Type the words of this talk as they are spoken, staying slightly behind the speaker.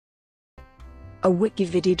a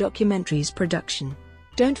WikiVidi documentaries production.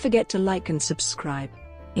 Don't forget to like and subscribe.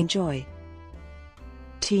 Enjoy.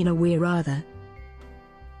 Tina Weirather.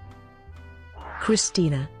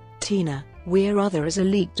 Christina. Tina Weirather is a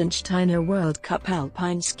Liechtensteiner World Cup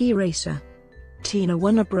Alpine ski racer. Tina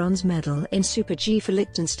won a bronze medal in Super G for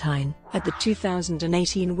Liechtenstein at the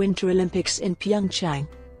 2018 Winter Olympics in PyeongChang.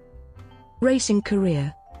 Racing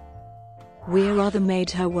career. Weirather made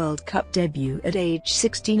her World Cup debut at age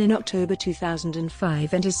 16 in October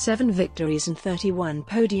 2005 and has 7 victories and 31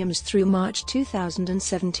 podiums through March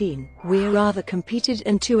 2017. Weirather competed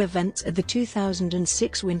in 2 events at the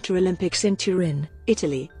 2006 Winter Olympics in Turin,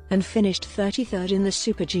 Italy, and finished 33rd in the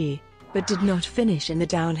Super G, but did not finish in the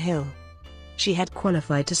downhill. She had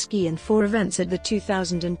qualified to ski in 4 events at the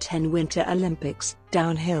 2010 Winter Olympics: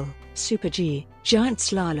 downhill, Super G, giant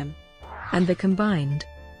slalom, and the combined.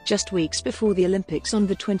 Just weeks before the Olympics on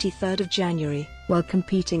the 23rd of January, while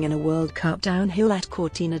competing in a World Cup downhill at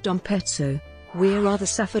Cortina d'Ampezzo, Weirather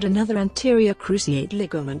suffered another anterior cruciate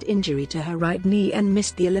ligament injury to her right knee and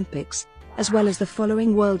missed the Olympics, as well as the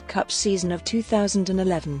following World Cup season of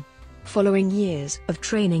 2011. Following years of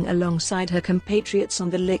training alongside her compatriots on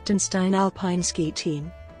the Liechtenstein Alpine ski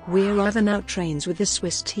team, Weirather now trains with the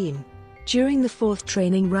Swiss team. During the 4th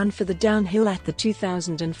training run for the downhill at the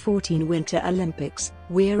 2014 Winter Olympics,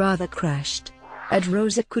 Weirather crashed at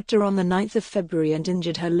Rosacuta on the 9th of February and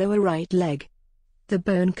injured her lower right leg. The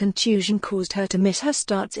bone contusion caused her to miss her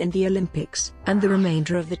starts in the Olympics and the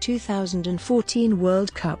remainder of the 2014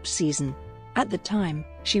 World Cup season. At the time,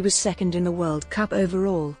 she was 2nd in the World Cup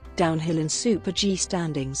overall, downhill and Super G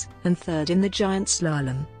standings, and 3rd in the giant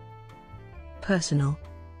slalom. Personal.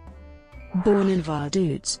 Born in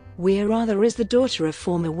Vaduz, Weirather is the daughter of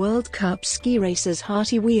former World Cup ski racers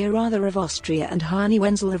Harty Weirather of Austria and Hani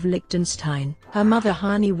Wenzel of Liechtenstein. Her mother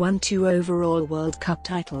Hani won 2 overall World Cup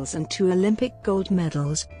titles and 2 Olympic gold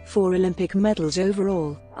medals, 4 Olympic medals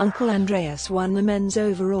overall. Uncle Andreas won the men's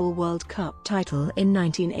overall World Cup title in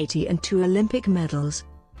 1980 and 2 Olympic medals.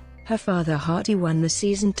 Her father Harty won the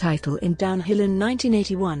season title in downhill in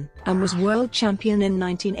 1981, and was world champion in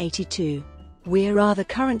 1982. Weirather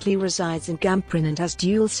currently resides in Gamprin and has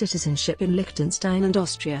dual citizenship in Liechtenstein and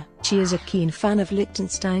Austria. She is a keen fan of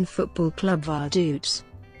Liechtenstein Football Club Vaduz.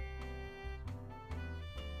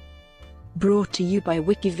 Brought to you by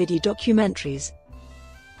WikiVidi Documentaries.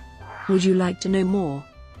 Would you like to know more?